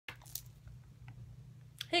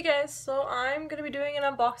Hey guys, so I'm going to be doing an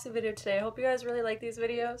unboxing video today. I hope you guys really like these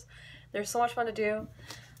videos. They're so much fun to do.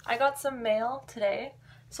 I got some mail today.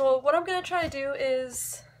 So what I'm going to try to do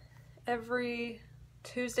is every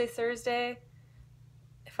Tuesday, Thursday,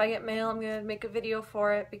 if I get mail, I'm going to make a video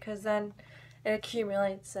for it because then it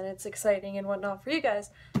accumulates and it's exciting and whatnot for you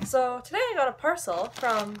guys. So today I got a parcel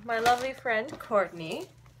from my lovely friend Courtney.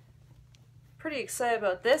 Pretty excited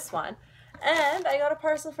about this one. And I got a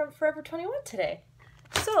parcel from Forever 21 today.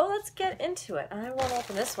 So let's get into it. I want to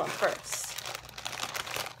open this one first.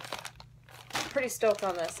 I'm pretty stoked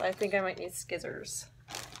on this. I think I might need skizzers.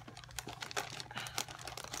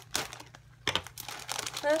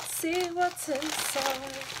 Let's see what's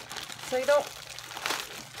inside. So you don't...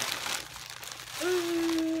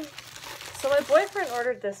 So my boyfriend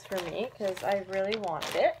ordered this for me because I really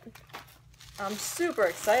wanted it. I'm super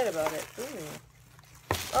excited about it.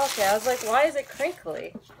 Ooh. Okay, I was like, why is it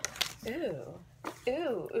crinkly? Ooh.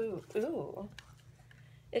 Ooh, ooh, ooh.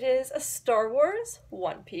 It is a Star Wars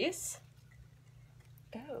One Piece.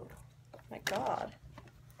 Oh my god.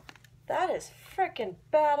 That is freaking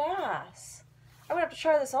badass. I'm gonna have to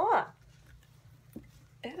try this on.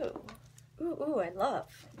 Ooh. Ooh, ooh, I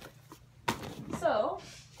love. So,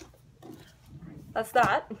 that's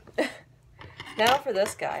that. Now for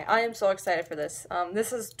this guy. I am so excited for this.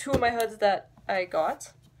 This is two of my hoods that I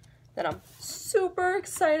got. That I'm super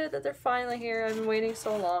excited that they're finally here. I've been waiting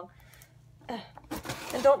so long.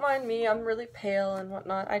 And don't mind me, I'm really pale and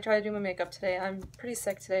whatnot. I tried to do my makeup today. I'm pretty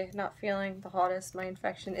sick today, not feeling the hottest. My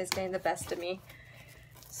infection is getting the best of me.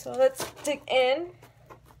 So let's dig in.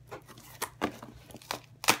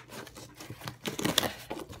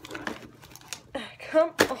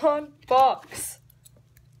 Come on, box.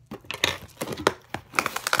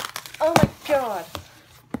 Oh my god.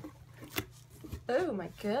 Oh my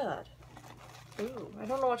god. Ooh, I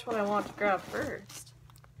don't know which one I want to grab first.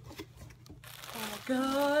 Oh my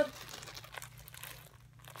god.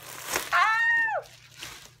 Ah!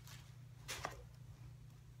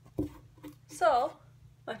 So,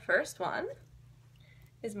 my first one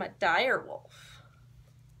is my Dire Wolf.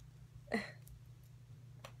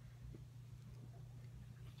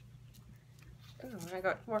 Oh, I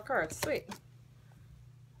got more cards. Sweet.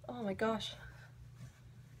 Oh my gosh.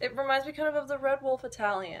 It reminds me kind of the Red Wolf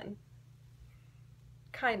Italian.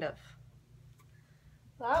 Kind of.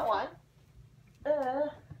 That one.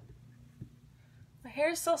 My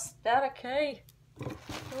hair's so staticky.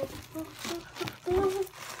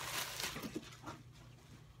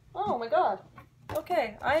 Oh my god.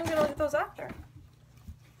 Okay, I'm gonna look at those after.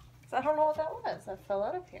 Cause I don't know what that was. That fell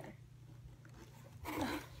out of here. I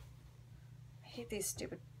hate these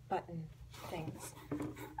stupid button things.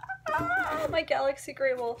 Ah, my Galaxy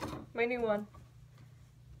Grey Wolf. My new one.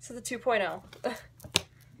 This is the 2.0.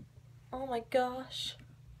 Oh my gosh.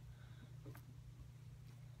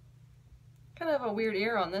 Kind of have a weird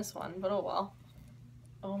ear on this one, but oh well.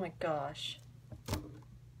 Oh my gosh.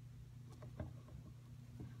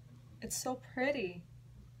 It's so pretty.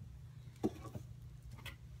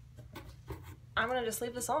 I'm gonna just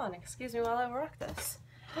leave this on. Excuse me while I rock this.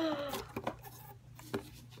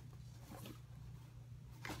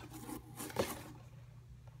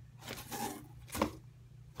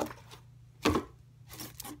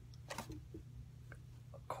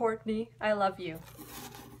 Courtney, I love you.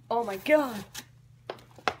 Oh my god.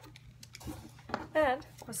 And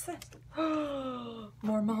what's this?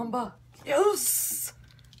 More Mamba. Yes!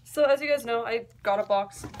 So as you guys know, I got a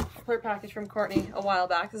box per package from Courtney a while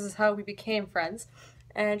back. This is how we became friends.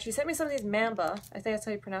 And she sent me some of these Mamba. I think that's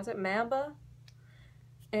how you pronounce it. Mamba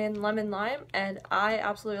in lemon lime. And I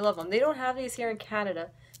absolutely love them. They don't have these here in Canada.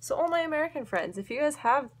 So all my American friends, if you guys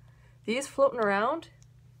have these floating around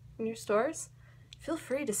in your stores, feel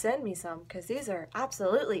free to send me some because these are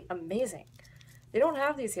absolutely amazing. They don't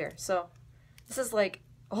have these here. So this is like,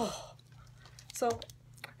 oh. So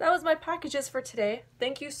that was my packages for today.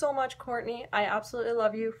 Thank you so much, Courtney. I absolutely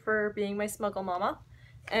love you for being my smuggle mama.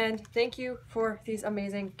 And thank you for these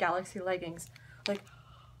amazing Galaxy leggings. Like,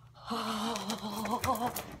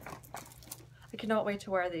 oh, I cannot wait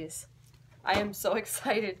to wear these. I am so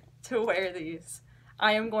excited to wear these.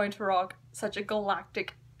 I am going to rock such a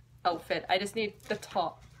galactic outfit. I just need the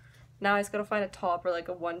top. Now I just gotta find a top or like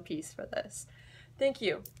a one piece for this. Thank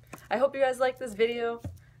you. I hope you guys like this video.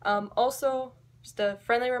 Also, just a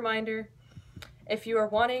friendly reminder, if you are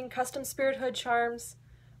wanting custom spirit hood charms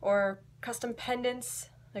or custom pendants,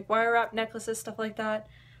 like wire wrap necklaces, stuff like that,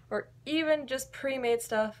 or even just pre-made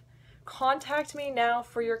stuff, contact me now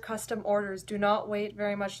for your custom orders. Do not wait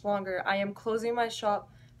very much longer. I am closing my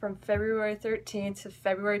shop from February 13th to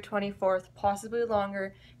February 24th, possibly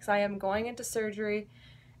longer, because I am going into surgery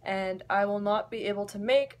and I will not be able to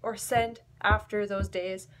make or send after those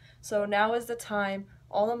days. So now is the time.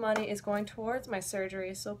 All the money is going towards my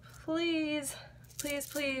surgery, so please, please,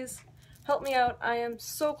 please help me out. I am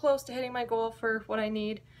so close to hitting my goal for what I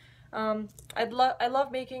need. I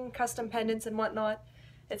love making custom pendants and whatnot.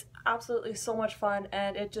 It's absolutely so much fun,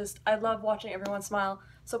 and I love watching everyone smile.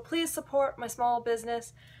 So please support my small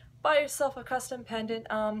business. Buy yourself a custom pendant.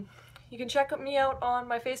 You can check me out on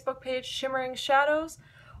my Facebook page, Shimmering Shadows,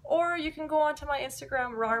 or you can go onto my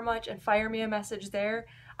Instagram, Rarmuch, and fire me a message there.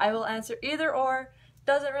 I will answer either or,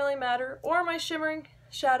 doesn't really matter, or my Shimmering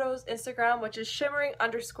Shadows Instagram, which is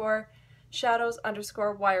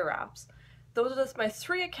shimmering_shadows_wire wraps. Those are just my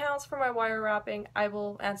 3 accounts for my wire wrapping. I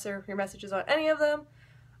will answer your messages on any of them.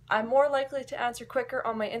 I'm more likely to answer quicker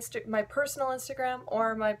on my personal Instagram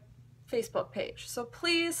or my Facebook page. So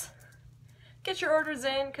please get your orders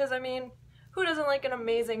in, because I mean, who doesn't like an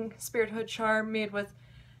amazing spirit hood charm made with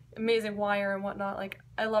amazing wire and whatnot? Like,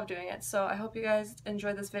 I love doing it. So I hope you guys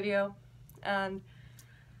enjoyed this video, and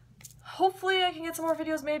hopefully I can get some more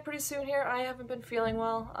videos made pretty soon here. I haven't been feeling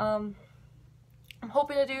well. I'm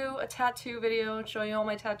hoping to do a tattoo video and show you all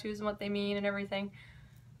my tattoos and what they mean and everything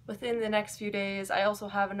within the next few days. I also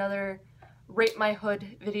have another Rate My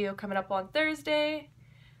Hood video coming up on Thursday,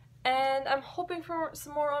 and I'm hoping for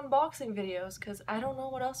some more unboxing videos because I don't know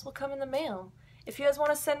what else will come in the mail. If you guys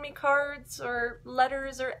want to send me cards or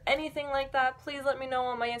letters or anything like that, please let me know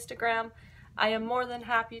on my Instagram. I am more than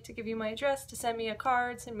happy to give you my address to send me a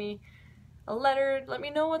card, send me a letter, let me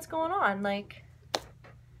know what's going on. Like,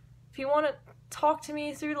 if you want to talk to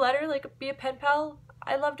me through letter, like be a pen pal,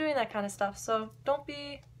 I love doing that kind of stuff. So don't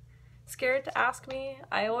be scared to ask me.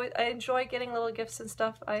 I enjoy getting little gifts and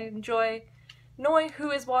stuff. I enjoy knowing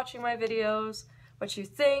who is watching my videos, what you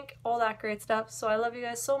think, all that great stuff. So I love you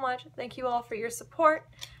guys so much. Thank you all for your support.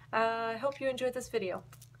 I hope you enjoyed this video.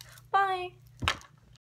 Bye!